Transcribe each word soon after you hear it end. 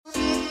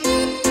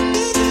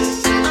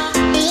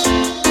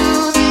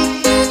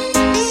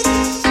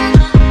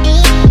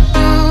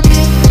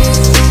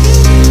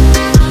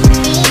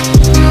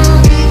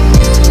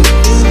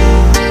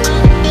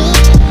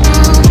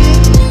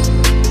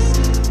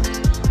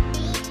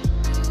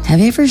Have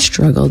you ever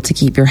struggled to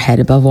keep your head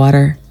above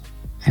water?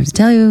 I have to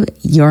tell you,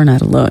 you're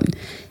not alone.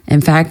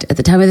 In fact, at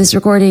the time of this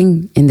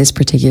recording, in this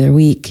particular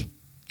week,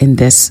 in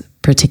this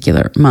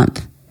particular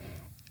month,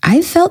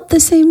 I felt the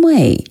same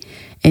way.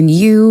 And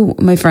you,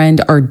 my friend,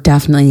 are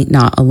definitely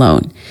not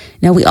alone.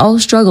 Now, we all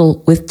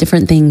struggle with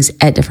different things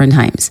at different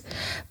times.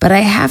 But I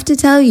have to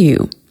tell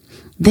you,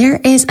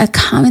 there is a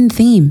common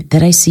theme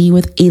that I see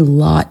with a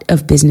lot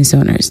of business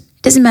owners.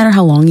 It doesn't matter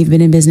how long you've been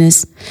in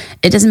business.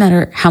 It doesn't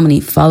matter how many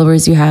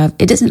followers you have.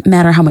 It doesn't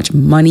matter how much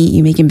money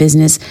you make in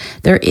business.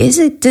 There is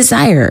a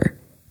desire,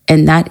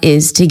 and that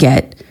is to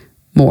get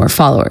more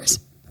followers.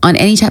 On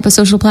any type of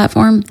social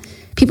platform,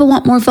 people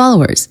want more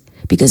followers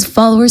because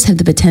followers have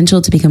the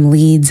potential to become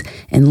leads,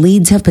 and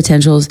leads have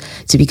potentials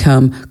to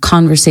become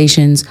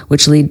conversations,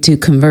 which lead to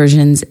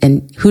conversions.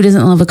 And who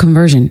doesn't love a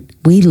conversion?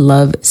 We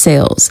love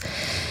sales.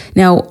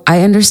 Now,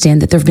 I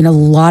understand that there have been a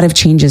lot of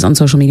changes on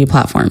social media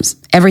platforms,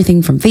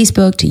 everything from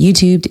Facebook to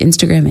YouTube to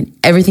Instagram and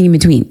everything in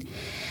between.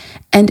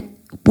 And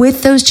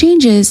with those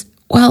changes,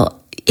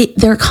 well,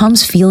 there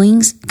comes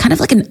feelings, kind of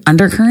like an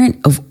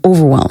undercurrent of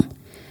overwhelm.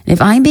 And if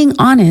I'm being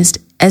honest,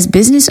 as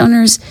business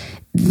owners,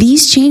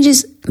 these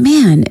changes,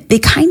 man, they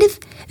kind of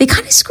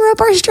screw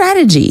up our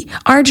strategy,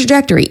 our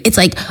trajectory. It's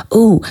like,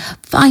 oh,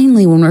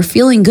 finally, when we're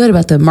feeling good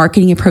about the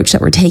marketing approach that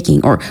we're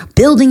taking or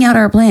building out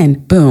our plan,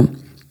 boom,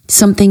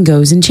 something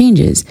goes and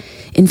changes.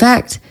 In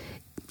fact,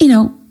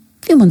 a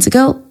few months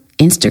ago,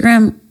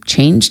 Instagram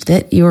changed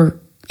that your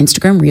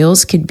Instagram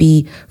Reels could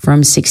be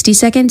from 60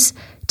 seconds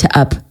to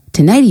up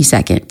to 90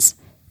 seconds.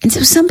 And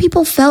so some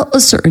people felt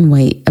a certain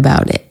way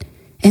about it.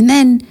 And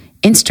then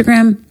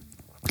Instagram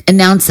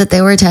announced that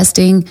they were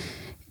testing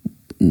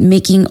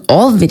making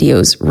all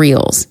videos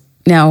Reels.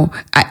 Now,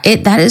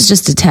 that is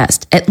just a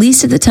test, at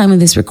least at the time of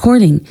this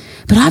recording.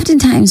 But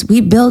oftentimes we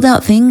build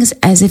out things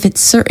as if it's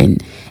certain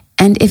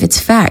and if it's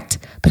fact.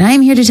 But I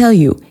am here to tell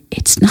you,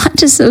 it's not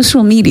just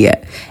social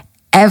media.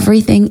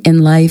 Everything in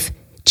life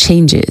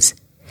changes.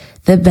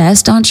 The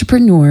best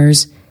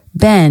entrepreneurs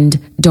bend,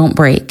 don't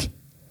break.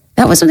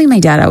 That was something my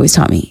dad always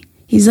taught me.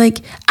 He's like,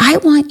 I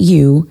want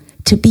you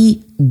to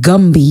be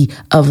Gumby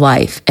of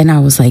life. And I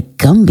was like,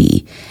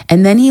 Gumby?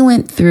 And then he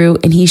went through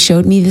and he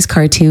showed me this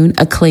cartoon,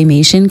 a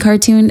claymation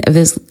cartoon of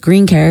this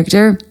green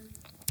character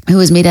who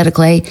was made out of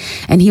clay.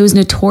 And he was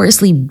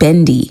notoriously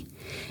bendy.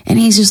 And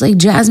he's just like,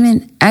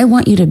 Jasmine, I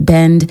want you to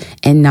bend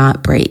and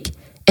not break.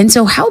 And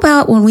so how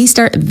about when we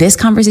start this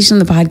conversation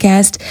on the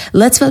podcast,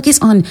 let's focus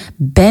on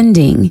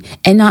bending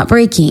and not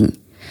breaking,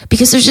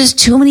 because there's just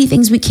too many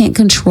things we can't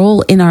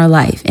control in our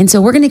life. And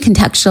so we're going to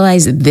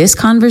contextualize this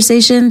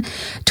conversation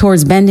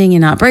towards bending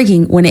and not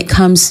breaking when it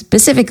comes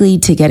specifically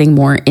to getting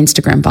more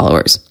Instagram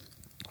followers.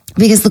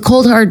 Because the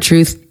cold hard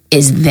truth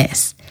is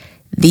this: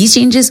 these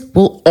changes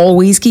will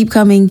always keep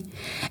coming,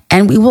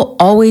 and we will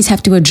always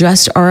have to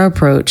adjust our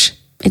approach.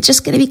 It's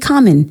just going to be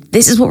common.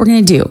 This is what we're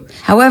going to do.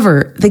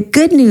 However, the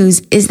good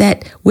news is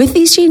that with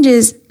these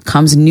changes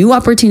comes new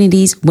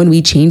opportunities when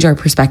we change our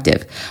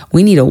perspective.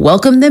 We need to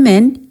welcome them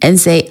in and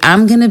say,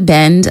 I'm going to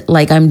bend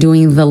like I'm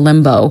doing the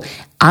limbo.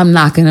 I'm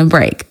not going to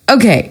break.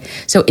 Okay,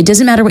 so it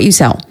doesn't matter what you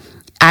sell.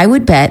 I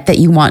would bet that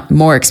you want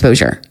more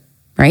exposure,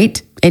 right?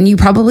 And you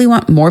probably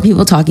want more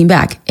people talking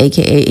back,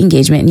 aka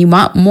engagement, and you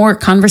want more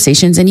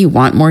conversations and you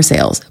want more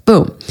sales.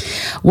 Boom.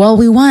 Well,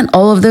 we want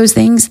all of those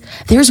things.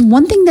 There's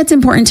one thing that's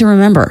important to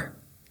remember.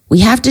 We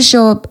have to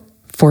show up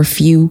for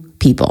few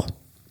people.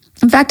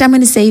 In fact, I'm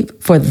going to say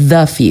for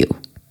the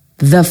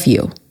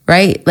few,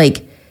 right?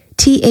 Like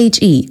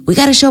THE, we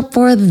got to show up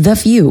for the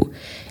few.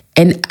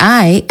 And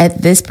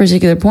at this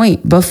particular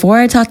point, before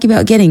I talk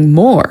about getting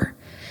more,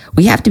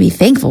 we have to be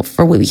thankful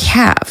for what we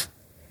have.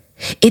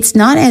 It's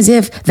not as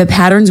if the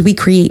patterns we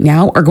create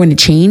now are going to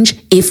change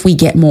if we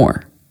get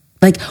more.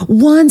 Like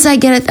once I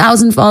get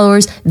 1,000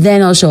 followers,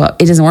 then I'll show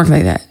up. It doesn't work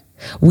like that.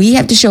 We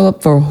have to show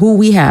up for who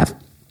we have.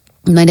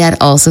 My dad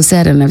also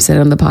said, and I've said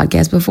it on the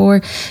podcast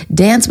before,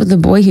 dance with the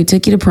boy who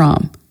took you to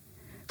prom.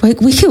 Like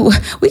we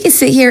could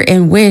sit here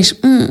and wish,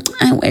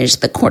 I wish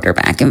the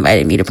quarterback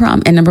invited me to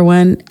prom. And number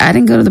one, I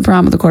didn't go to the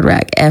prom with the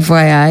quarterback.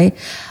 FYI,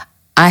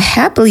 I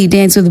happily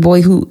danced with the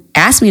boy who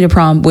asked me to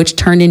prom, which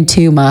turned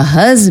into my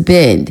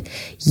husband.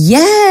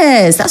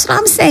 Yes, that's what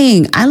I'm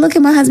saying. I look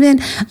at my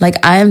husband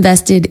like I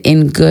invested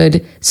in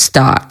good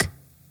stock.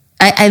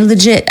 I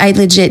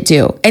legit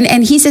do.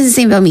 And he says the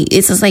same about me.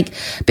 It's just like,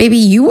 baby,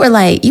 you were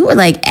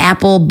like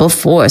Apple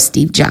before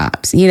Steve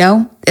Jobs, you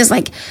know? It's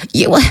like,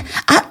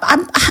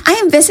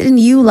 I invested in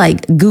you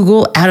like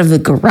Google out of the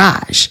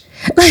garage.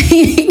 Like,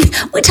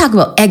 we talk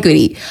about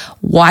equity.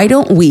 Why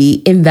don't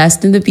we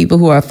invest in the people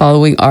who are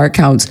following our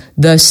accounts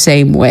the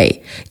same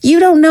way?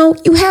 You don't know.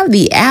 You have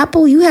the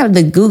Apple, you have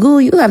the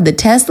Google, you have the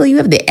Tesla, you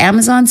have the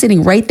Amazon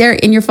sitting right there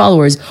in your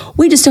followers.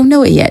 We just don't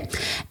know it yet.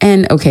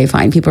 And okay,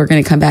 fine. People are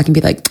going to come back and be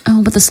like,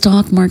 oh, but the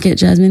stock market,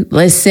 Jasmine.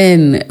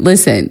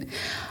 Listen.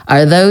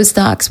 Are those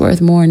stocks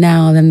worth more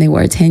now than they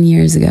were 10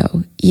 years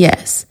ago?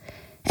 Yes.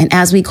 And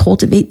as we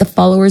cultivate the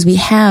followers we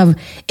have,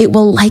 it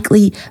will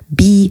likely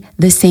be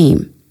the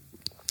same.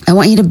 I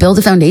want you to build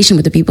a foundation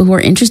with the people who are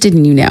interested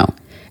in you now.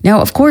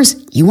 Now, of course,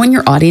 you want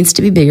your audience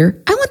to be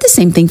bigger. I want the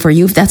same thing for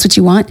you if that's what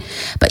you want.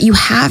 But you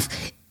have,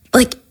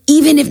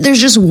 even if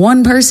there's just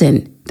one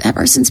person, that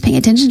person's paying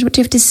attention to what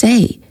you have to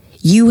say.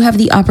 You have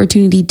the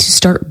opportunity to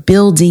start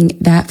building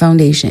that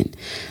foundation.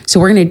 So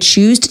we're going to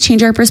choose to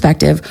change our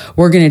perspective.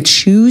 We're going to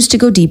choose to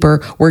go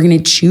deeper. We're going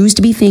to choose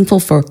to be thankful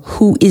for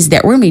who is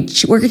there. We're going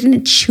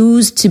to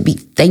choose to be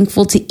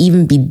thankful to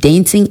even be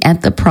dancing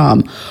at the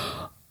prom.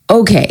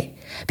 Okay.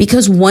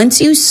 Because once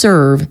you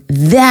serve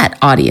that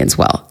audience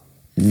well,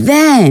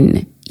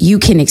 then you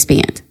can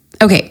expand.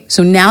 Okay.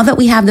 So now that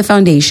we have the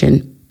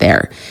foundation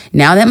there.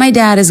 Now that my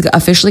dad has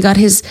officially got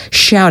his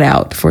shout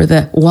out for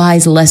the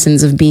wise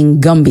lessons of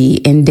being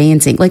Gumby and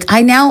dancing.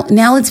 Now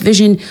let's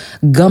vision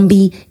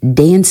Gumby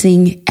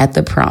dancing at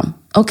the prom.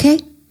 Okay.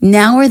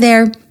 Now we're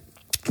there.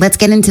 Let's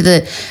get into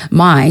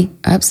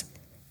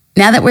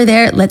now that we're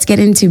there, let's get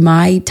into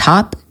my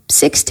top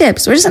 6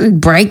 tips. We're just going to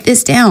break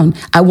this down.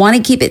 I want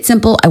to keep it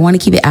simple. I want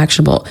to keep it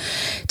actionable.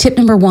 Tip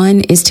number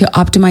 1 is to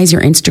optimize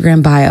your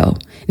Instagram bio.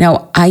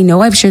 Now, I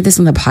know I've shared this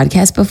on the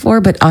podcast before,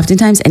 but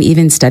oftentimes, and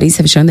even studies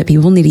have shown that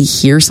people need to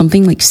hear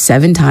something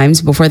 7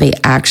 times before they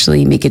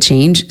actually make a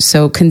change.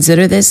 So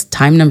consider this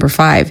time number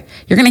 5.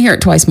 You're going to hear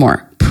it twice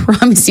more.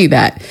 Promise you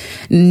that.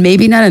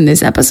 Maybe not in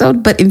this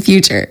episode, but in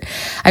future.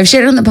 I've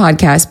shared it on the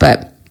podcast,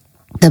 but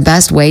the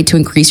best way to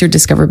increase your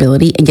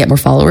discoverability and get more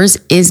followers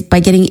is by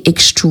getting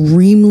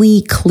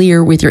extremely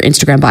clear with your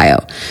Instagram bio.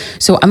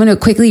 So I'm going to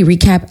quickly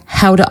recap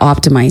how to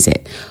optimize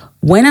it.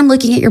 When I'm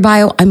looking at your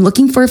bio, I'm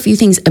looking for a few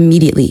things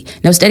immediately.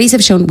 Now, studies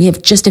have shown we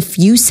have just a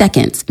few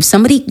seconds. If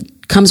somebody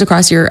comes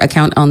across your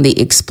account on the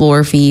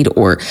Explore feed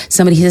or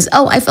somebody says,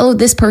 oh, I followed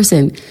this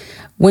person.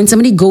 When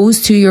somebody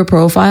goes to your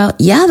profile,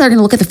 they're going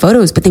to look at the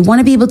photos, but they want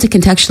to be able to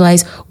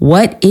contextualize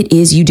what it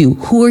is you do.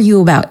 Who are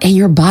you about? And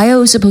your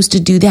bio is supposed to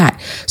do that.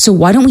 So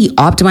why don't we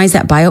optimize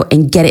that bio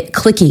and get it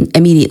clicking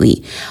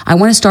immediately? I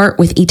want to start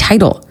with a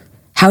title.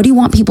 How do you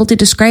want people to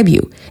describe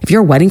you? If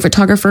you're a wedding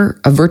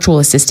photographer, a virtual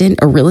assistant,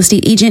 a real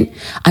estate agent,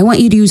 I want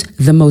you to use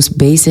the most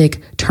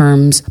basic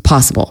terms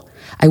possible.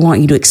 I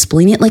want you to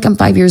explain it like I'm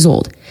 5 years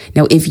old.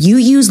 Now, if you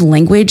use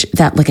language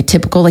that a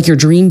typical, your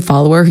dream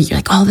follower, you're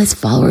like, oh, this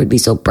follower would be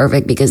so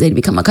perfect because they'd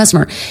become a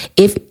customer.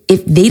 If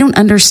they don't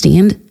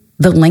understand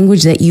the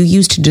language that you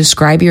use to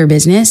describe your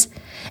business,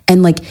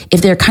 and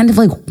if they're kind of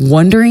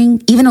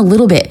wondering even a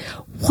little bit,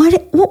 what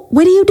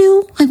do you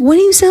do? What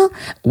do you sell?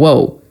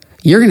 Whoa,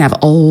 you're going to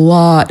have a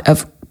lot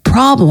of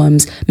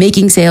problems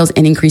making sales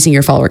and increasing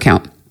your follower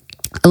count.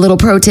 A little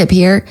pro tip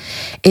here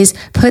is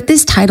put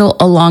this title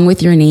along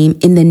with your name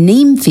in the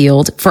name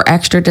field for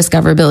extra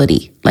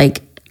discoverability,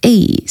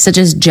 such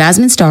as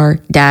Jasmine Star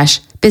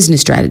 -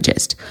 business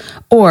strategist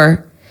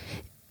or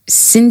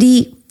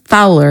Cindy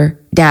Fowler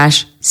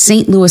 -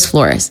 St. Louis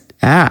florist.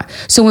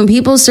 So when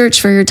people search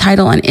for your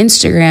title on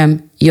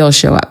Instagram, you'll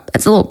show up.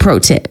 That's a little pro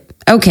tip.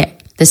 Okay.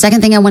 The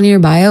second thing I want in your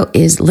bio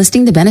is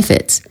listing the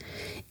benefits.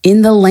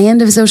 In the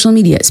land of social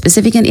media,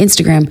 specific on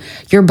Instagram,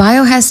 your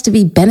bio has to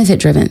be benefit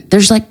driven.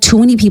 There's too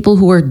many people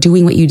who are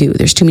doing what you do.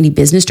 There's too many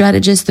business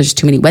strategists. There's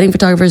too many wedding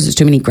photographers. There's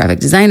too many graphic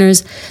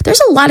designers.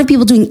 There's a lot of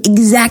people doing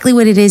exactly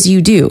what it is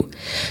you do.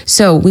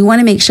 So we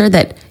want to make sure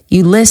that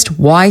you list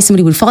why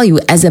somebody would follow you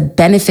as a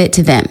benefit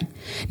to them.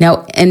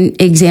 Now, an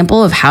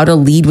example of how to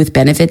lead with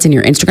benefits in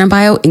your Instagram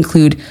bio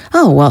include,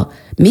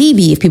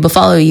 maybe if people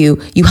follow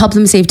you, you help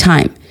them save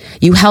time.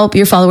 You help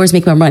your followers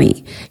make more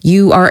money.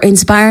 You are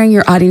inspiring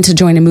your audience to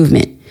join a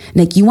movement.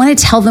 You want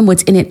to tell them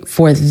what's in it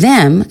for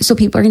them, so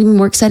people are going to be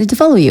more excited to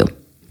follow you.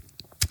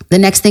 The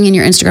next thing in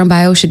your Instagram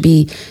bio should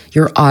be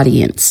your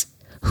audience.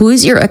 Who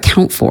is your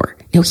account for?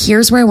 Now,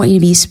 here's where I want you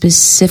to be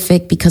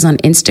specific, because on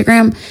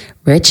Instagram,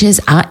 riches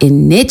are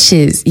in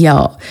niches,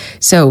 y'all.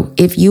 So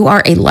if you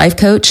are a life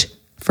coach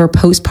for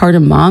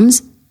postpartum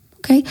moms,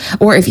 okay,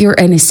 or if you're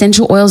an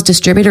essential oils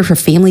distributor for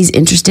families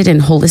interested in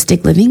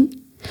holistic living,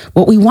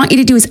 what we want you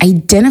to do is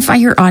identify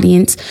your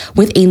audience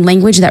with a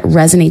language that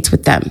resonates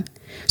with them.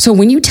 So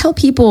when you tell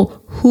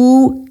people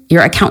who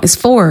your account is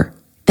for,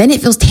 then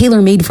it feels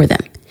tailor-made for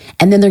them.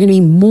 And then they're going to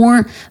be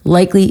more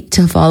likely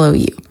to follow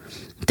you.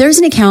 There's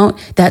an account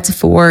that's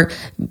for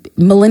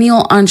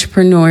millennial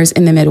entrepreneurs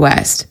in the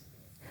Midwest.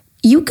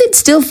 You could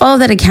still follow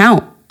that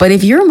account. But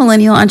if you're a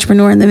millennial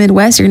entrepreneur in the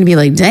Midwest, you're going to be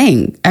like,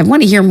 dang, I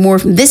want to hear more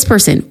from this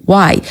person.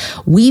 Why?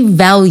 We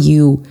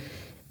value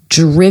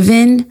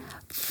driven,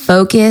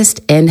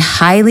 focused, and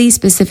highly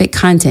specific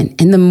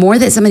content. And the more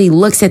that somebody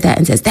looks at that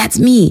and says, that's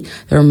me,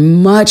 they're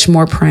much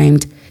more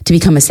primed to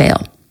become a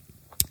sale.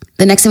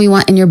 The next thing we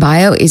want in your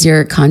bio is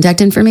your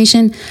contact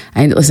information.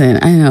 And listen,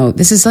 I know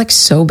this is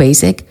so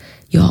basic.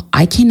 Y'all,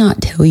 I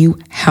cannot tell you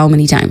how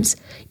many times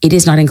it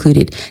is not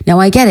included. Now,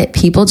 I get it.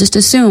 People just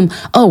assume,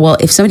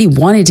 if somebody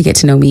wanted to get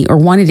to know me or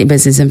wanted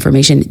business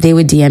information, they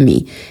would DM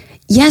me.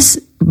 Yes,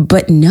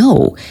 but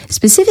no.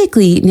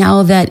 Specifically,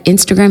 now that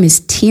Instagram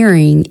is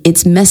tiering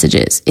its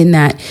messages, in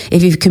that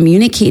if you've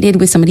communicated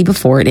with somebody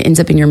before, it ends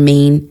up in your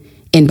main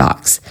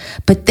inbox.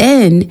 But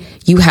then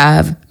you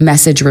have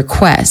message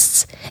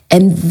requests.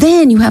 And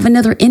then you have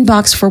another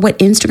inbox for what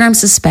Instagram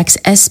suspects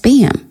as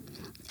spam.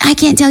 I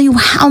can't tell you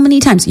how many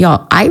times,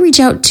 y'all, I reach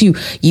out to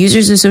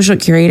users of Social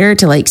Curator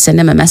to like send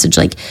them a message,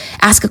 like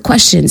ask a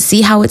question,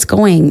 see how it's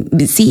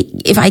going, see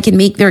if I can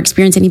make their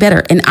experience any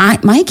better. And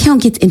my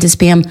account gets into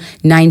spam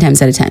 9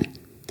 times out of 10.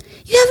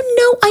 You have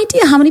no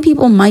idea how many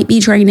people might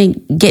be trying to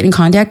get in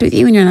contact with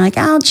you and you're like,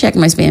 I'll check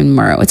my spam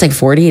tomorrow. It's like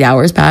 48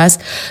 hours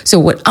past. So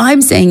what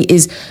I'm saying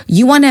is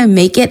you want to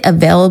make it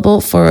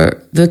available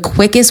for the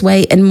quickest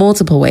way in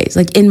multiple ways.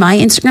 Like in my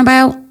Instagram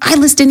bio, I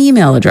list an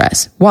email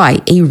address. Why?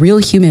 A real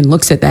human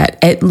looks at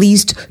that at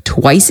least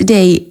twice a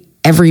day,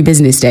 every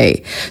business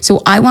day.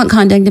 So I want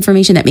contact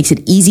information that makes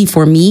it easy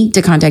for me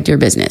to contact your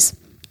business.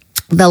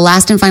 The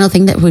last and final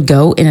thing that would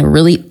go in a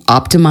really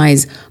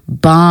optimized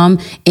bomb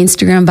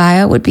Instagram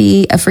bio would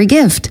be a free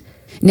gift.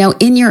 Now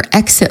in your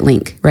exit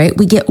link, right,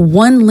 we get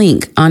one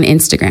link on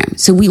Instagram.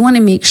 So we want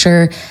to make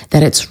sure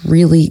that it's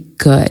really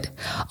good.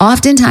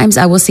 Oftentimes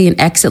I will see an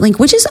exit link,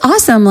 which is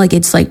awesome. Like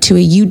it's like to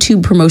a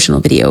YouTube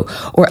promotional video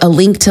or a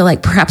link to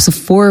like perhaps a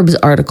Forbes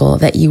article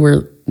that you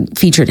were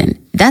featured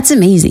in. That's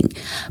amazing.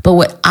 But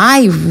what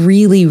I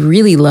really,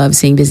 really love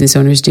seeing business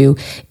owners do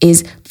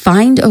is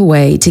find a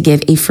way to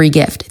give a free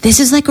gift. This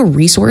is like a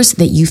resource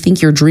that you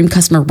think your dream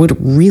customer would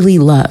really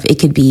love. It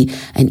could be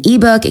an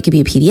ebook. It could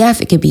be a PDF.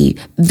 It could be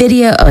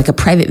video, like a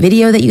private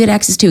video that you get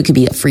access to. It could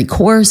be a free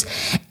course,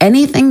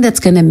 anything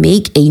that's going to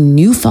make a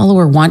new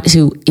follower want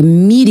to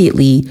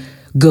immediately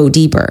go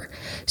deeper.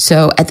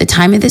 So at the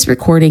time of this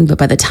recording, but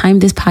by the time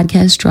this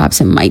podcast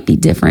drops, it might be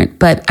different,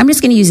 but I'm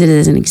just going to use it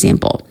as an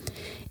example.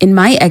 In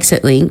my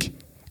exit link,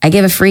 I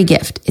give a free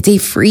gift. It's a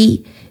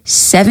free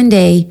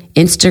 7-day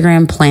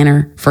Instagram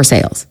planner for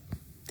sales.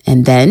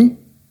 And then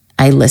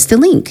I list a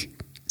link,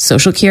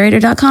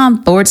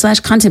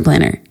 socialcurator.com/content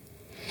planner.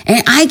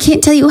 And I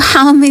can't tell you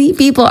how many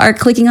people are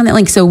clicking on that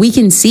link. So we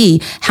can see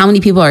how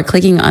many people are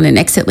clicking on an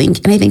exit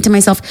link. And I think to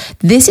myself,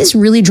 this is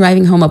really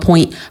driving home a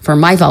point for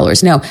my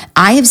followers. No,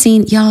 I have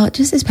seen, y'all,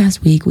 just this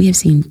past week, we have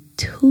seen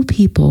 2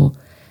 people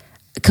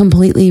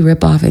completely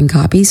rip off and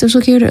copy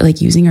Social Curator,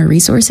 like using our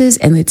resources.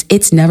 And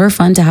it's never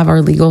fun to have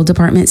our legal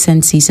department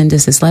send cease and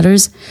desist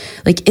letters.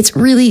 Like it's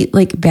really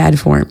like bad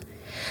form.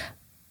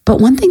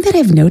 But one thing that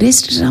I've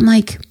noticed is I'm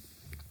like,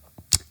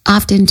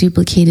 often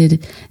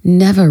duplicated,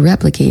 never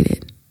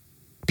replicated.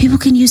 People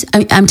can use,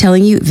 I'm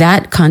telling you,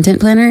 that content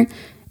planner,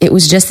 it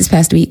was just this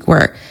past week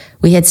where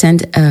we had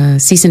sent a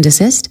cease and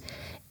desist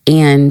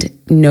and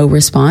no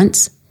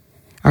response.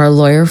 Our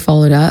lawyer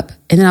followed up.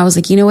 And then I was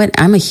like, you know what?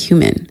 I'm a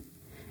human.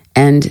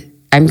 And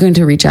I'm going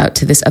to reach out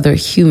to this other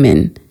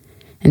human.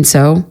 And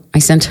so I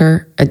sent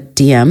her a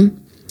DM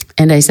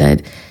and I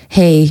said,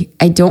 hey,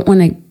 I don't want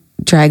to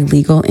drag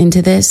legal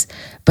into this,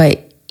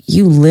 but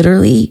you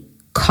literally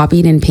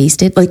copied and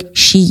pasted. Like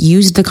she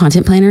used the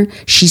content planner.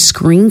 She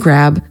screen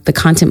grabbed the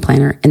content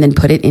planner and then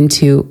put it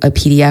into a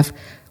PDF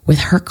with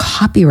her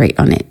copyright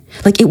on it.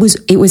 Like it was,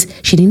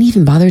 she didn't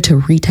even bother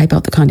to retype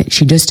out the content.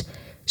 She just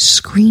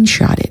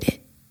screenshotted it.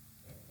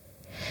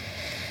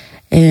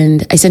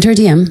 And I sent her a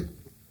DM.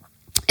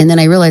 And then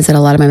I realized that a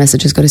lot of my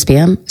messages go to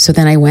spam. So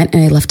then I went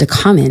and I left a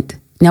comment.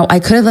 Now I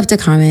could have left a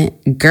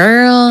comment,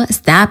 girl,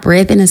 stop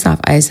ripping us off.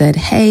 I said,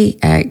 hey,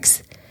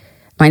 X,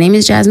 my name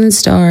is Jasmine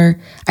Starr.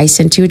 I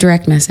sent you a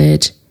direct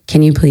message.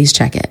 Can you please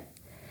check it?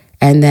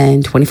 And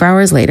then 24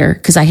 hours later,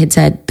 because I had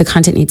said the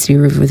content needs to be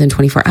removed within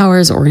 24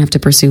 hours or we're going to have to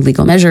pursue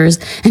legal measures.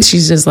 And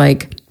she's just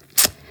like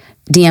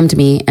DM'd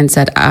me and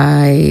said,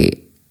 I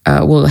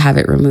will have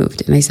it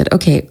removed. And I said,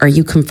 okay, are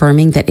you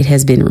confirming that it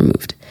has been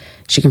removed?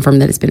 She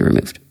confirmed that it's been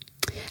removed.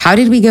 How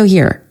did we go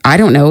here? I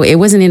don't know. It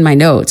wasn't in my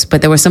notes,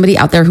 but there was somebody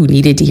out there who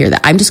needed to hear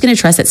that. I'm just going to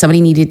trust that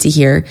somebody needed to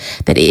hear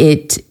that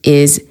it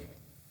is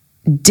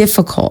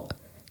difficult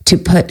to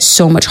put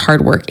so much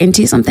hard work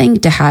into something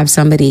to have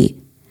somebody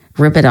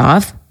rip it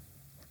off.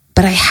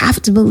 But I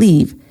have to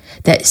believe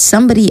that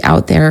somebody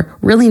out there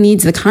really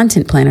needs the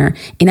content planner.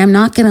 And I'm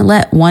not going to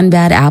let one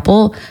bad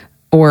apple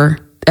or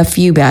a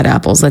few bad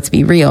apples, let's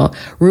be real,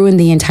 ruin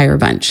the entire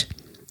bunch.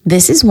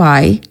 This is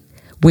why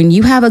when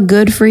you have a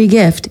good free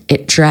gift,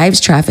 it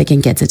drives traffic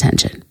and gets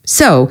attention.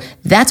 So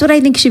that's what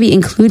I think should be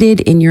included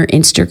in your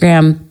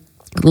Instagram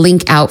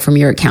link out from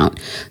your account.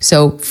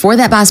 So for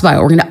that boss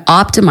bio, we're going to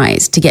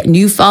optimize to get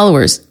new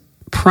followers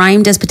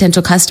primed as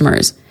potential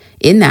customers.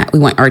 In that, we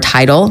want our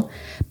title,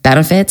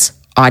 benefits,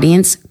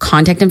 audience,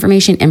 contact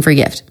information, and free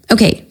gift.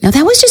 Okay, now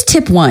that was just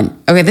tip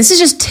 1. Okay, this is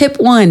just tip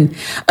 1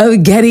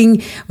 of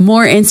getting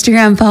more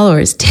Instagram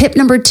followers. Tip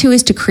number 2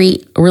 is to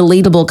create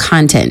relatable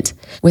content.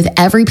 With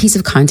every piece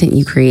of content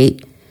you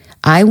create,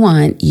 I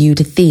want you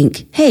to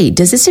think, hey,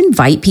 does this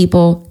invite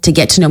people to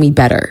get to know me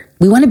better?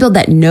 We want to build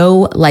that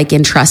know, like,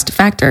 and trust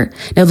factor.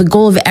 Now, the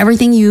goal of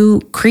everything you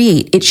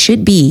create, it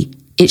should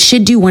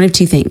do one of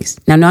 2 things.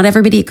 Now, not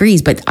everybody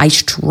agrees, but I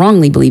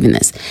strongly believe in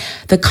this.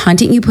 The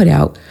content you put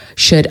out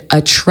should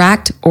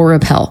attract or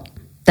repel.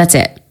 That's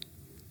it.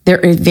 There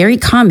is very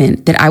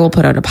common that I will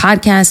put out a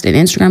podcast, an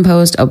Instagram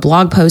post, a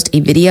blog post,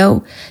 a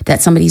video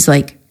that somebody's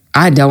like,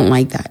 I don't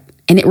like that.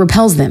 And it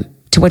repels them,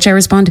 to which I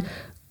respond,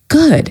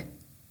 good.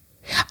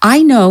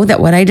 I know that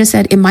what I just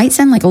said, it might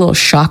sound like a little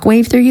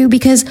shockwave through you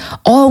because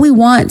all we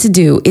want to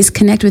do is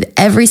connect with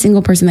every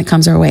single person that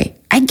comes our way.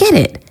 I get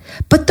it.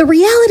 But the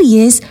reality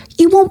is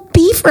you won't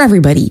be for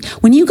everybody.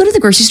 When you go to the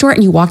grocery store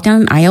and you walk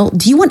down an aisle,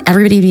 do you want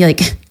everybody to be like,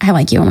 I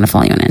like you, I'm going to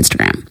follow you on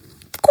Instagram?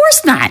 Of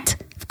course not.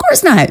 Of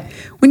course not.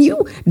 When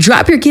you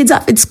drop your kids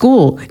off at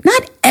school,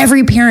 not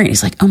every parent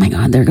is like, oh my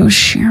God, there goes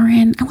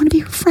Sharon. I want to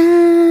be her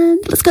friend.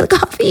 Let's go to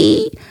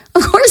coffee.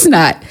 Of course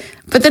not.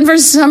 But then for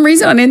some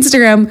reason on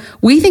Instagram,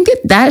 we think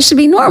that should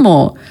be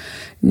normal.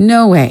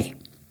 No way.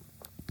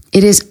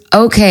 It is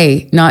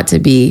okay not to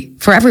be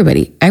for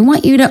everybody. I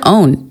want you to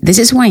own, this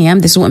is who I am.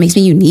 This is what makes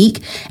me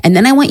unique. And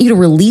then I want you to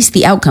release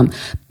the outcome.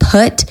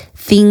 Put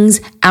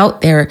things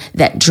out there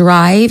that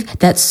drive,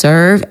 that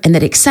serve, and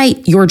that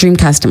excite your dream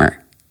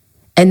customer.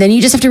 And then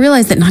you just have to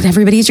realize that not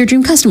everybody is your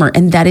dream customer,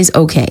 and that is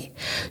okay.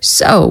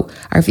 So,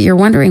 if you're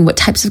wondering what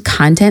types of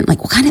content, like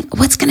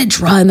what's going to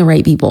draw in the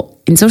right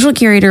people? In Social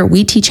Curator,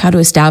 we teach how to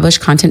establish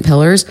content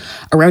pillars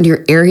around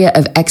your area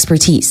of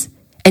expertise.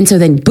 And so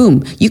then,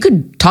 boom, you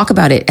could talk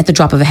about it at the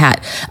drop of a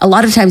hat. A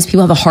lot of times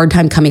people have a hard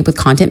time coming up with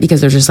content because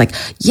they're just like,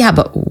 yeah,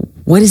 but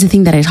what is the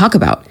thing that I talk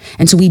about?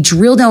 And so we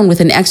drill down with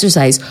an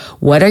exercise.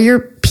 What are your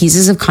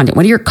pieces of content?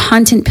 What are your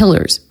content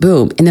pillars?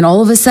 Boom. And then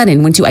all of a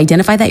sudden, once you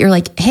identify that, you're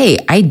like, hey,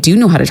 I do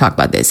know how to talk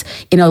about this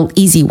in an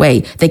easy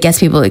way that gets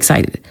people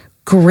excited.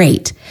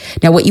 Great.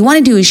 Now, what you want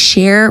to do is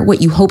share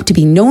what you hope to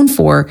be known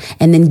for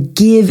and then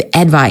give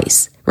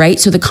advice, right?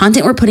 So the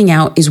content we're putting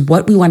out is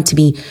what we want to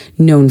be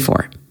known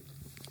for.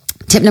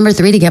 Tip number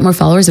 3 to get more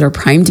followers that are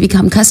primed to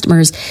become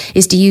customers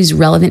is to use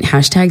relevant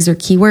hashtags or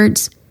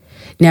keywords.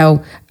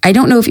 Now, I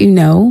don't know if you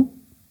know,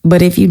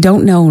 but if you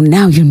don't know,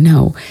 now you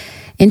know.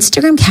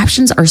 Instagram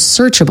captions are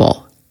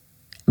searchable.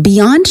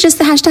 Beyond just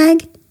the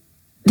hashtag,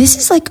 this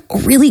is like a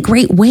really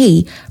great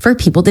way for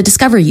people to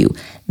discover you.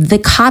 The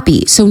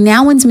copy. So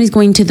now when somebody's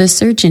going to the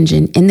search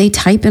engine and they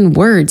type in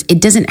words,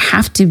 it doesn't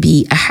have to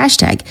be a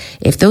hashtag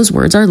if those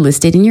words are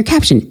listed in your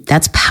caption.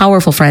 That's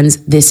powerful,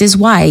 friends. This is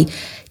why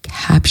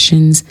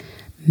captions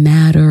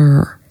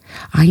matter.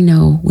 I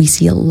know we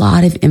see a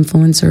lot of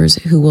influencers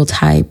who will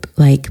type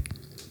like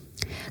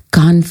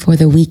gone for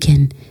the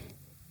weekend,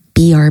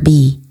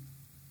 BRB.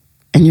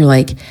 And you're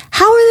like,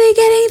 how are they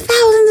getting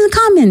thousands of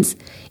comments?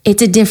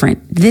 It's a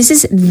different. This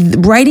is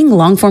writing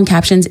long form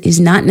captions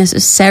is not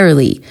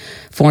necessarily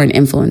for an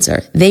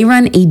influencer. They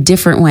run a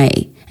different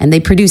way and they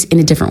produce in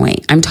a different way.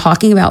 I'm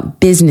talking about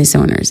business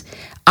owners.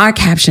 Our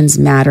captions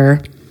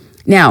matter.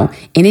 Now,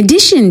 in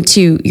addition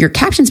to your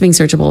captions being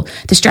searchable,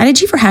 the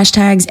strategy for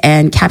hashtags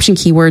and caption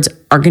keywords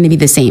are going to be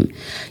the same.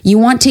 You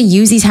want to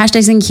use these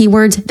hashtags and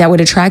keywords that would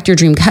attract your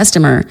dream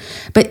customer,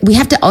 but we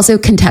have to also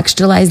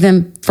contextualize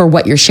them for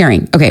what you're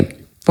sharing. Okay,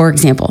 for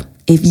example,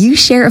 if you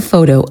share a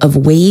photo of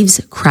waves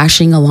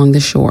crashing along the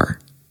shore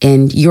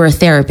and you're a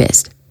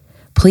therapist,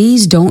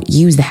 please don't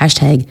use the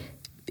hashtag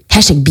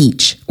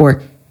beach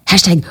or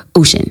hashtag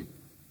ocean.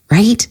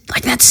 Right?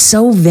 Like that's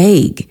so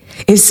vague.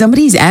 If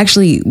somebody's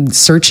actually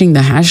searching the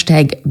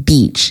hashtag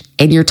beach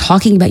and you're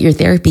talking about your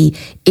therapy,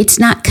 it's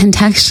not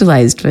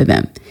contextualized for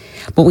them.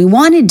 What we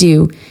want to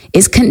do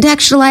is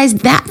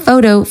contextualize that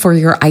photo for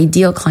your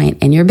ideal client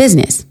and your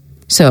business.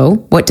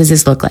 So what does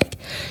this look like?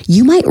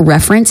 You might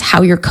reference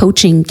how your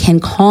coaching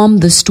can calm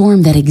the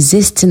storm that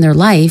exists in their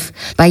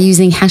life by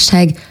using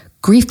hashtag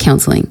grief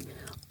counseling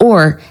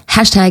or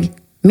hashtag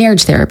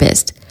marriage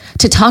therapist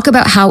to talk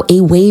about how a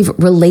wave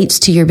relates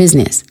to your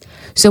business.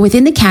 So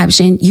within the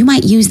caption, you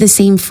might use the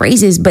same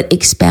phrases, but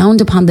expound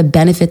upon the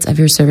benefits of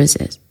your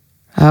services.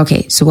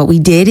 Okay, so what we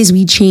did is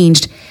we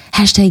changed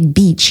hashtag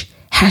beach,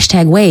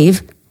 hashtag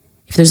wave,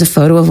 if there's a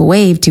photo of a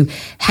wave, to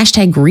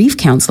hashtag grief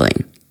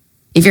counseling.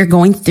 If you're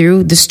going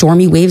through the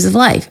stormy waves of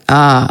life.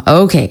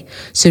 Okay.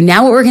 So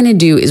now what we're going to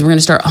do is we're going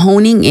to start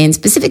honing in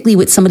specifically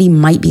what somebody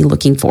might be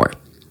looking for.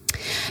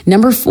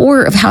 Number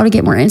 4 of how to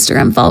get more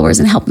Instagram followers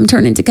and help them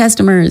turn into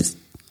customers.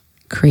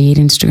 Create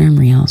Instagram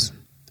Reels.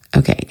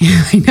 Okay,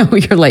 I know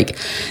you're like,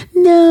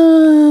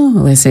 no,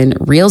 listen,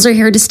 Reels are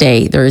here to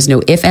stay. There is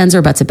no ifs, ands,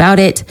 or buts about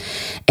it.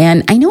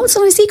 And I know it's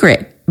not a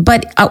secret,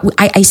 but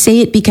I say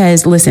it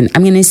because, listen,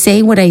 I'm going to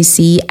say what I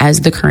see as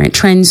the current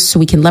trends so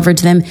we can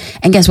leverage them.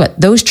 And guess what?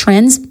 Those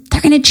trends,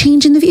 they're going to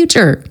change in the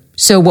future.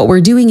 So what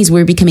we're doing is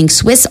we're becoming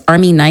Swiss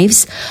Army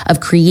knives of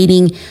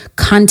creating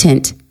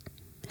content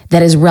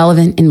that is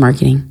relevant in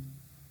marketing.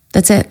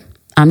 That's it.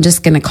 I'm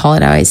just going to call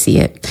it how I see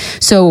it.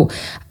 So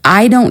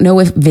I don't know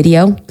if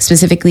video,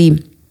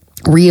 specifically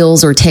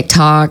Reels or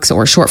TikToks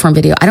or short form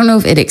video, I don't know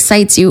if it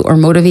excites you or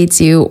motivates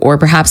you, or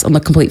perhaps on the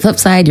complete flip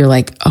side, you're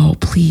like, oh,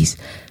 please,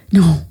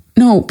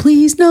 no,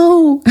 please,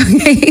 no.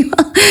 Okay.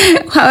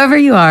 However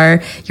you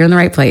are, you're in the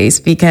right place,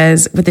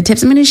 because with the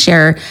tips I'm going to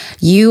share,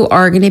 you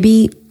are going to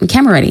be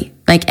camera ready.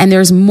 And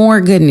there's more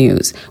good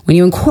news. When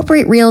you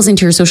incorporate Reels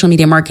into your social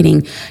media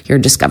marketing, your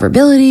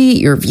discoverability,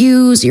 your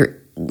views, your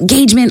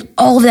engagement,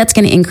 all of that's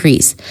going to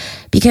increase,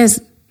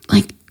 because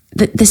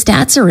the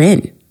stats are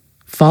in.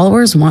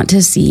 Followers want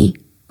to see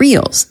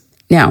Reels.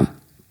 Now,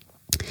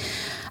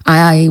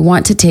 I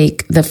want to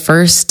take the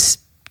first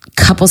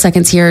couple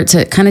seconds here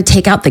to kind of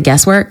take out the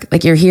guesswork.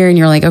 Like you're here and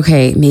you're like,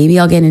 okay, maybe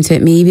I'll get into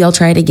it. Maybe I'll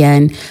try it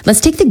again. Let's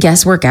take the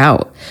guesswork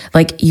out.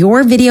 Like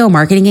your video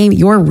marketing game,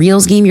 your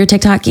Reels game, your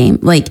TikTok game,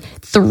 like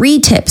 3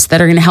 tips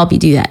that are going to help you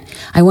do that.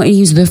 I want you to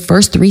use the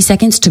first 3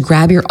 seconds to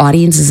grab your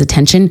audience's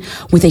attention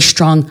with a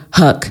strong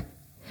hook.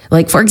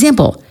 Like for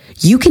example,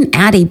 you can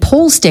add a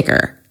poll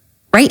sticker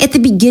right at the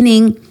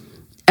beginning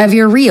of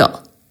your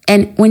reel.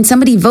 And when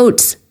somebody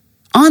votes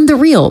on the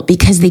reel,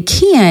 because they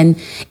can,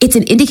 it's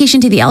an indication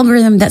to the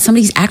algorithm that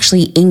somebody's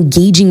actually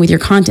engaging with your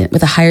content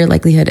with a higher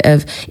likelihood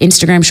of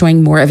Instagram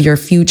showing more of your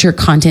future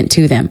content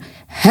to them.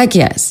 Heck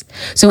yes.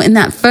 So in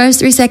that first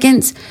 3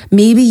 seconds,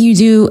 maybe you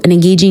do an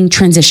engaging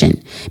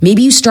transition.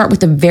 Maybe you start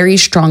with a very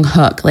strong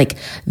hook, like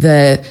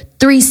the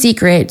 3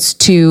 secrets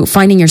to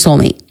finding your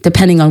soulmate,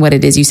 depending on what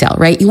it is you sell,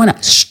 right? You want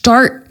to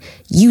start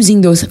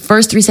using those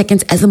first 3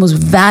 seconds as the most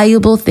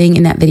valuable thing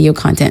in that video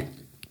content.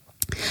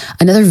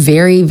 Another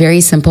very,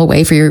 very simple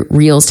way for your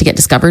reels to get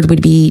discovered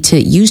would be to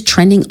use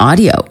trending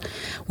audio.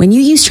 When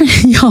you use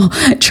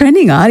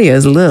trending audio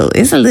is a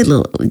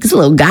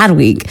little God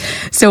week.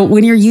 So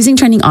when you're using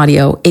trending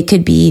audio, it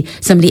could be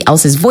somebody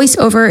else's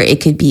voiceover.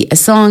 It could be a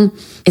song.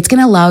 It's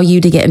going to allow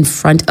you to get in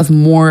front of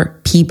more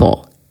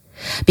people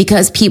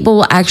because people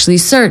will actually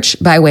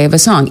search by way of a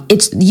song.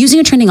 It's using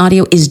a trending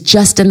audio is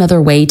just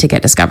another way to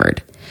get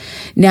discovered.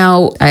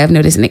 Now, I have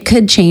noticed, and it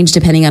could change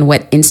depending on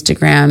what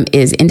Instagram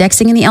is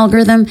indexing in the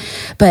algorithm,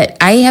 but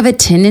I have a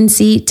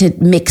tendency to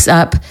mix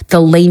up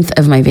the length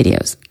of my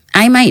videos.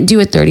 I might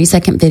do a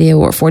 30-second video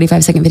or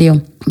 45-second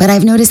video, but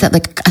I've noticed that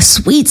like a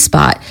sweet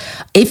spot,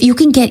 if you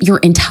can get your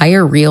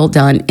entire reel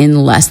done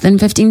in less than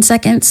 15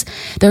 seconds,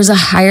 there's a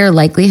higher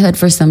likelihood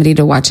for somebody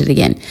to watch it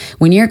again.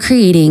 When you're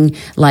creating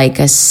like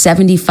a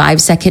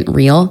 75-second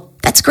reel,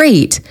 that's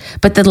great.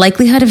 But the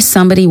likelihood of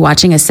somebody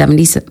watching a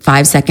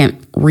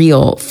 75-second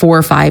reel 4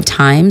 or 5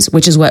 times,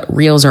 which is what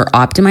reels are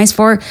optimized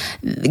for,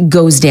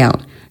 goes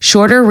down.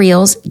 Shorter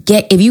reels,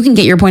 if you can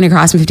get your point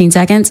across in 15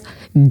 seconds,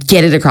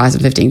 get it across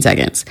in 15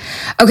 seconds.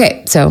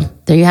 Okay, so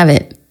there you have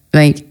it.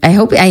 Like, I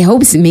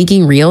hope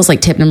making reels, like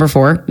tip number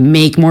 4,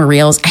 make more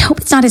reels. I hope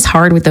it's not as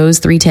hard with those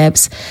 3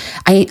 tips.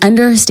 I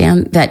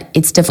understand that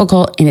it's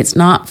difficult and it's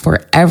not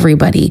for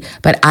everybody,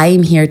 but I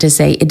am here to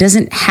say it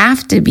doesn't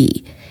have to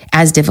be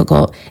as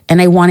difficult.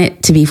 And I want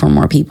it to be for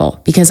more people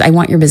because I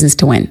want your business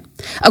to win.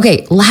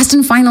 Okay, last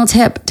and final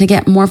tip to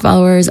get more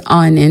followers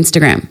on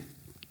Instagram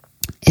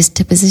is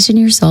to position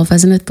yourself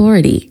as an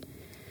authority.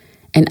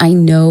 And I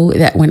know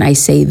that when I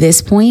say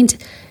this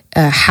point,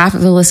 half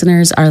of the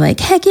listeners are like,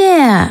 heck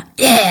yeah,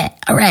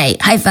 all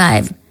right, high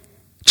five,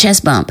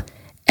 chest bump.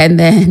 And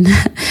then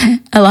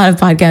a lot of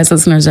podcast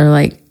listeners are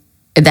like,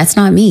 that's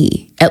not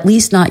me, at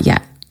least not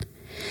yet.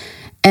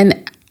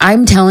 And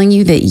I'm telling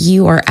you that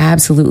you are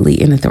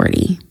absolutely an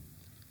authority.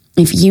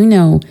 If you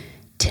know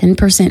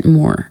 10%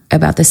 more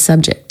about the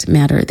subject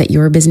matter that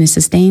your business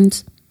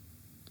sustains,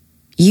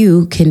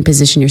 you can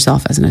position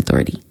yourself as an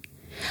authority.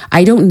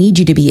 I don't need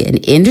you to be an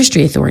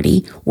industry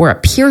authority or a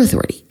peer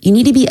authority. You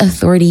need to be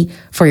authority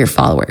for your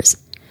followers.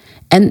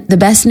 And the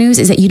best news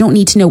is that you don't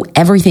need to know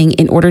everything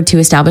in order to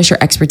establish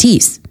your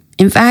expertise.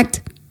 In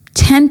fact,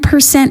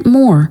 10%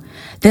 more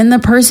than the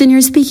person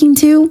you're speaking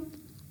to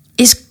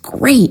is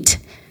great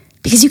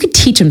because you could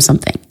teach them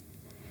something.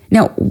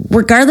 Now,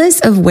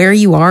 regardless of where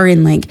you are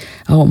in like,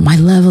 oh, my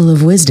level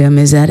of wisdom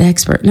is that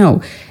expert.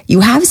 No, you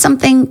have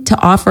something to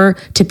offer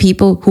to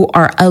people who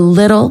are a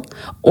little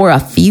or a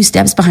few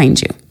steps behind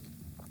you.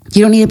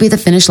 You don't need to be at the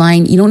finish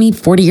line. You don't need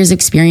 40 years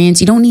experience.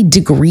 You don't need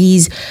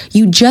degrees.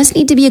 You just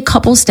need to be a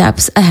couple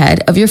steps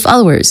ahead of your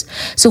followers.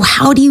 So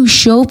how do you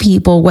show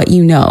people what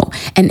you know?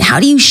 And how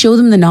do you show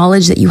them the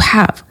knowledge that you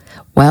have?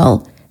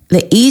 Well,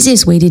 the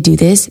easiest way to do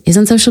this is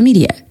on social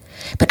media.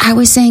 But I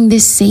was saying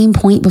this same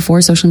point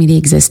before social media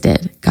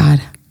existed.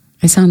 God,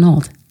 I sound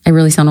old. I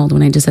really sound old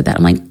when I just said that.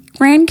 I'm like,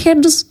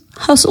 grandkids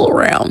hustle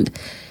around.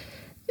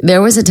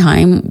 There was a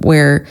time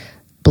where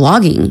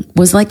blogging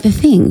was like the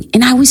thing.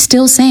 And I was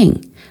still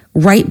saying,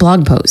 write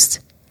blog posts.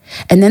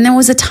 And then there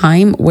was a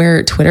time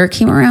where Twitter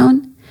came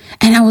around.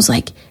 And I was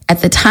like,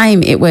 at the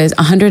time, it was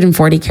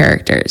 140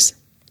 characters.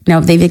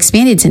 Now, they've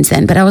expanded since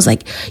then. But I was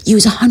like,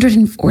 use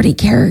 140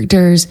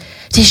 characters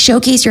to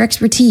showcase your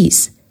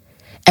expertise.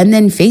 And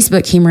then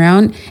Facebook came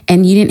around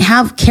and you didn't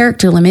have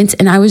character limits.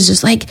 And I was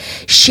just like,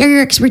 share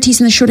your expertise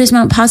in the shortest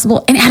amount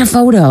possible and add a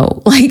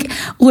photo. Like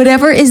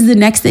whatever is the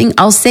next thing,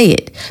 I'll say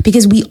it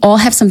because we all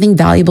have something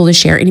valuable to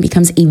share and it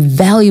becomes a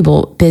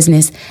valuable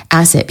business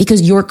asset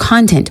because your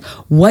content,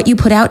 what you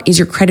put out is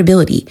your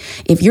credibility.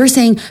 If you're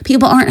saying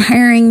people aren't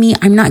hiring me,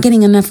 I'm not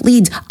getting enough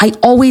leads, I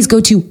always go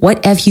to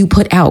what if you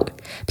put out.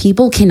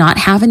 People cannot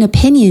have an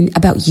opinion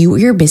about you or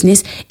your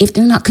business if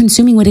they're not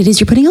consuming what it is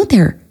you're putting out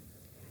there.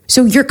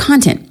 So your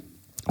content,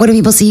 what do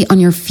people see on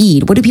your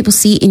feed? What do people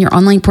see in your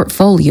online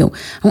portfolio?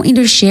 I want you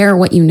to share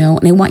what you know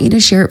and I want you to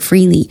share it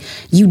freely.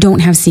 You don't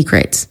have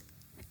secrets.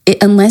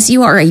 Unless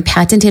you are a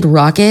patented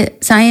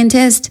rocket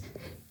scientist,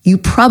 you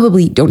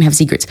probably don't have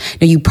secrets.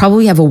 Now, you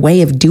probably have a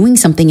way of doing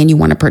something and you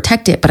want to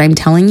protect it. But I'm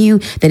telling you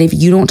that if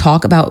you don't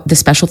talk about the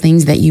special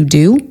things that you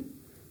do,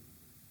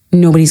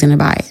 nobody's going to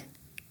buy it.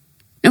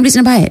 Nobody's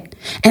going to buy it.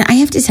 And I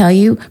have to tell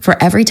you,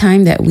 for every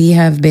time that we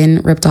have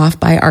been ripped off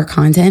by our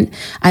content,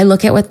 I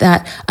look at what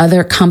that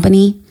other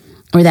company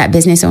or that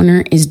business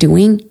owner is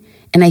doing.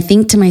 And I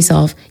think to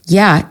myself,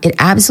 yeah, it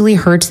absolutely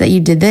hurts that you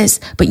did this,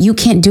 but you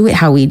can't do it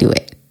how we do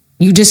it.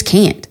 You just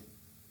can't.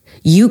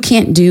 You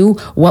can't do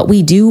what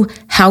we do,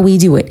 how we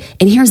do it.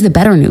 And here's the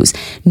better news.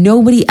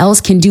 Nobody else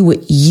can do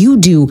what you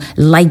do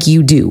like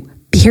you do.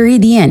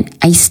 Period. The end.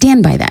 I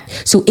stand by that.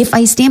 So if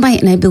I stand by it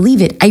and I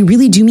believe it, I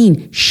really do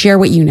mean share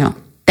what you know.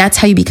 That's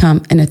how you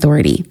become an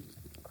authority.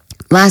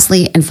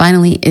 Lastly, and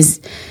finally, is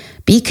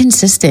be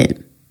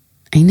consistent.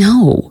 I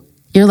know.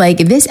 You're like,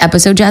 this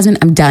episode, Jasmine,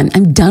 I'm done.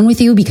 I'm done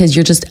with you because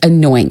you're just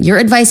annoying. Your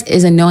advice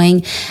is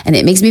annoying and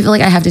it makes me feel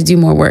like I have to do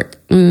more work.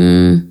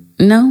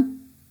 No,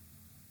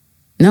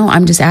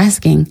 I'm just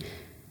asking,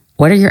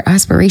 what are your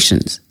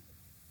aspirations?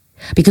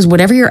 Because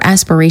whatever your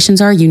aspirations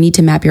are, you need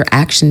to map your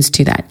actions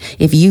to that.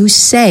 If you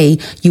say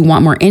you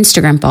want more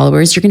Instagram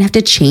followers, you're going to have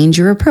to change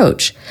your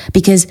approach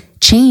because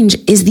change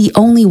is the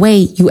only way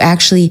you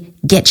actually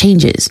get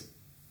changes.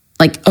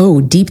 Like,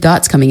 oh, deep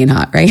thoughts coming in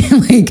hot, right?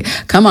 Like,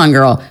 come on,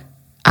 girl.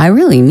 I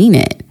really mean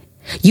it.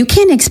 You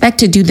can't expect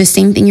to do the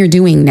same thing you're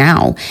doing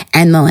now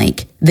and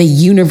the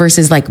universe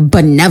is like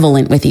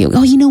benevolent with you.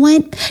 Oh, you know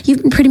what?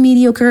 You've been pretty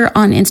mediocre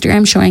on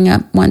Instagram, showing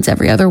up once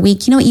every other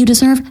week. You know what you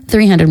deserve?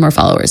 300 more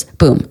followers.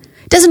 Boom.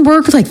 It doesn't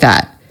work like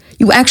that.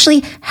 You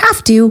actually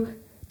have to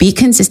be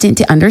consistent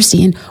to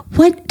understand,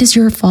 what does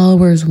your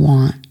followers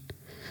want?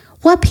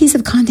 What piece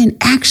of content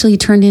actually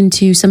turned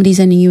into somebody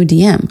sending you a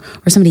DM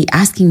or somebody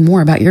asking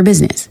more about your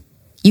business?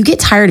 You get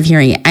tired of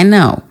hearing it. I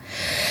know.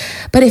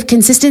 But if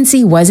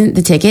consistency wasn't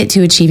the ticket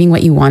to achieving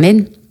what you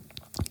wanted,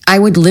 I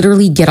would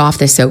literally get off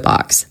this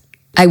soapbox.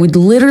 I would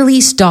literally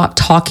stop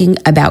talking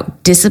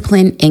about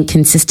discipline and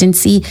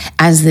consistency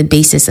as the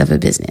basis of a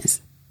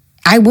business.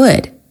 I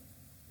would.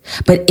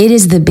 But it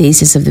is the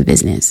basis of the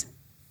business.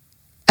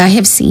 I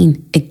have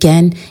seen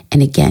again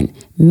and again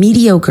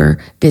mediocre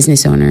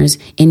business owners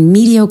in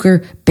mediocre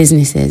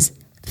businesses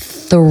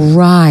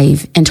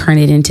thrive and turn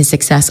it into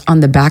success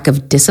on the back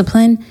of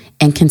discipline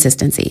and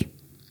consistency.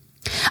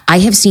 I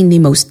have seen the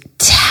most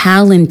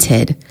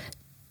talented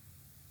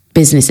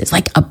businesses,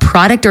 like a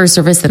product or a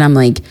service that I'm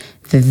like,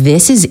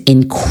 this is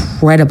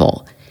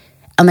incredible.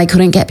 And I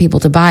couldn't get people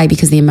to buy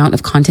because the amount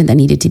of content that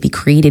needed to be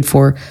created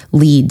for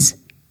leads,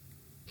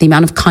 the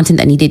amount of content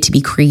that needed to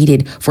be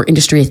created for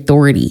industry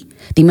authority,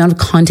 the amount of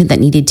content that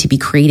needed to be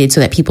created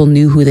so that people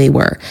knew who they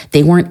were.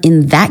 They weren't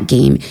in that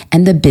game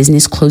and the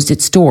business closed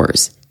its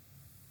doors.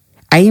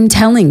 I am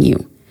telling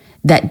you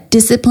that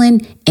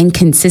discipline and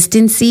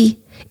consistency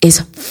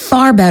is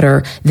far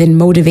better than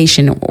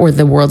motivation or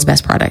the world's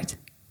best product.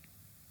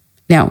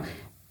 Now,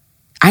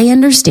 I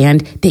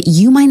understand that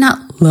you might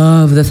not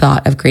love the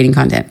thought of creating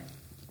content.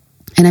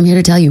 And I'm here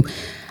to tell you,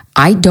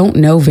 I don't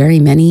know very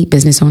many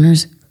business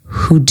owners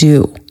who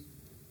do.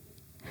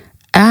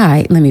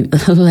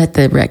 Let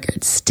the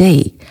record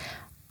state,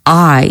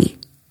 I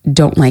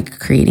don't like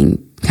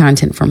creating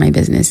content for my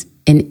business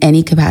in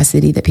any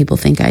capacity that people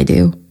think I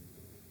do.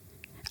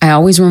 I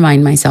always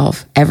remind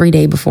myself every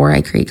day before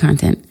I create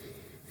content,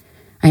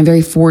 I'm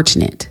very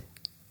fortunate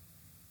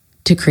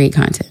to create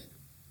content,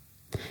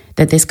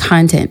 that this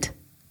content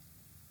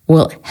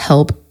will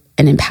help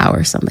and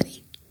empower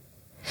somebody,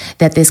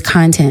 that this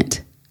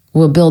content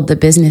will build the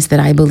business that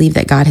I believe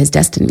that God has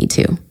destined me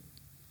to.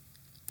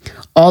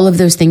 All of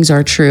those things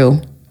are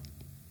true,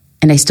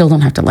 and I still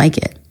don't have to like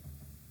it.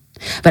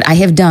 But I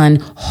have done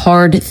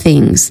hard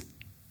things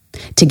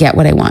to get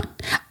what I want.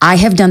 I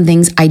have done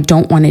things I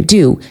don't want to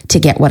do to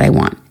get what I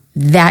want.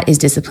 That is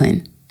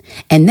discipline.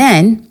 And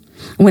then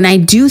when I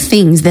do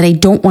things that I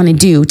don't want to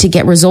do to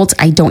get results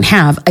I don't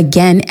have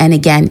again and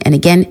again and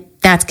again,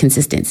 that's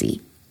consistency.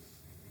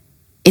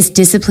 It's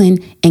discipline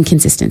and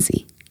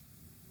consistency.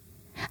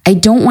 I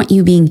don't want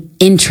you being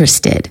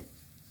interested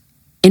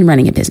in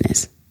running a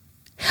business.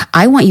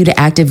 I want you to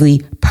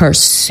actively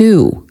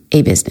pursue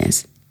a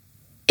business.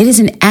 It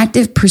is an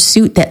active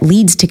pursuit that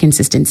leads to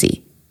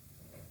consistency.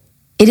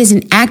 It is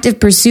an active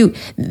pursuit.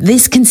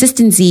 This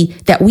consistency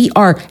that we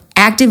are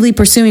actively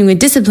pursuing with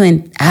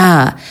discipline,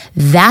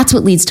 that's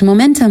what leads to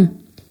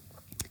momentum.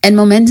 And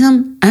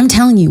momentum, I'm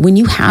telling you, when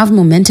you have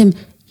momentum,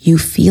 you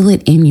feel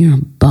it in your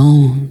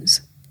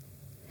bones.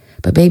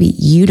 But baby,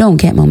 you don't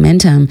get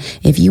momentum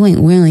if you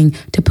ain't willing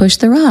to push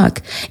the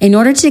rock. In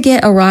order to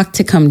get a rock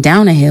to come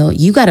down a hill,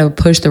 you got to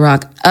push the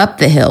rock up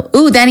the hill.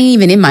 Ooh, that ain't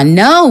even in my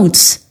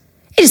notes.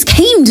 It just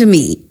came to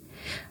me.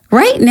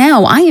 Right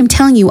now, I am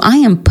telling you, I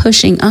am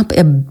pushing up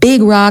a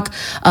big rock,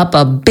 up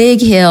a big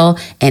hill,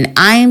 and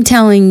I am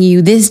telling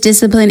you this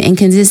discipline and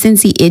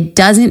consistency, it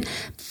doesn't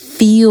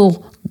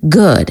feel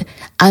good.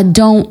 I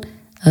don't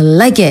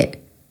like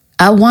it.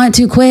 I want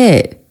to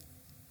quit.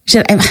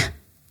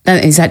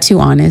 Is that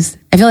too honest?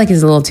 I feel like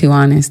it's a little too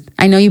honest.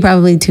 I know you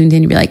probably tuned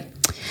in to be like,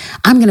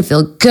 I'm going to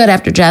feel good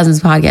after Jasmine's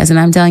podcast. And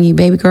I'm telling you,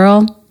 baby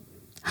girl,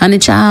 honey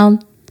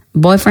child,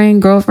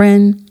 boyfriend,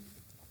 girlfriend,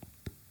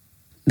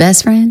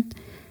 best friend,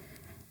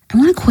 I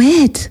want to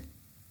quit.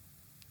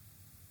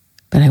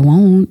 but I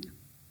won't.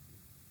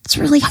 It's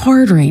really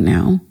hard right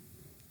now.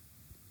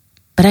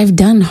 But I've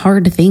done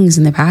hard things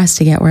in the past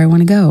to get where I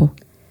want to go.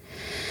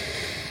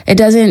 It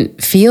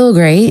doesn't feel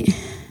great.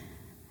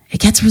 It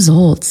gets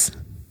results.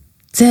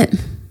 That's it.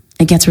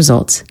 It gets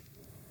results.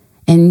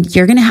 And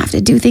you're going to have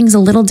to do things a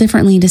little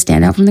differently to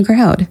stand out from the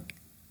crowd.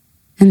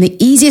 And the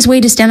easiest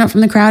way to stand out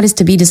from the crowd is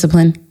to be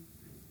disciplined,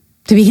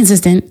 to be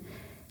consistent.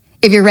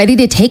 If you're ready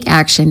to take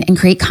action and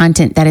create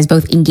content that is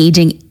both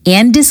engaging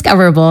and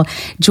discoverable,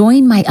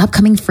 join my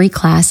upcoming free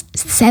class,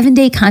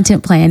 7-day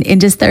content plan in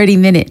just 30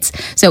 minutes.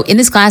 So in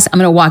this class, I'm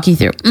going to walk you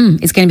through.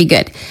 It's going to be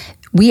good.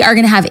 We are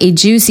going to have a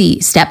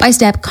juicy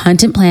step-by-step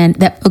content plan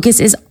that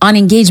focuses on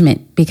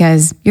engagement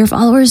because your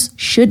followers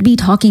should be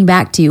talking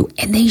back to you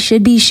and they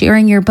should be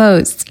sharing your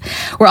posts.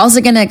 We're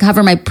also going to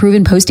cover my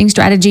proven posting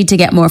strategy to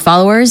get more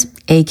followers,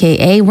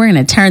 aka we're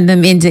going to turn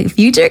them into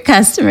future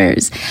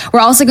customers.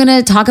 We're also going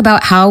to talk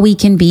about how we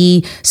can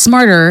be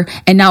smarter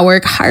and not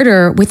work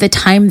harder with the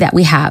time that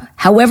we have.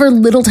 However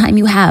little time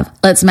you have,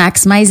 let's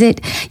maximize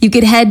it. You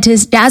could head to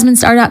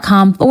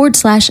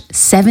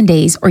jasminestar.com/7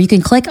 days, or you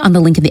can click on the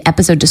link in the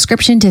episode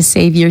description to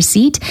save your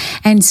seat.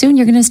 And soon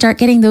you're going to start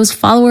getting those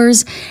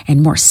followers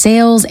and more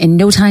sales in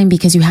no time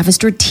because you have a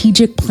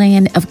strategic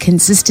plan of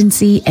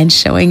consistency and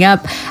showing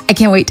up. I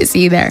can't wait to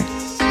see you there.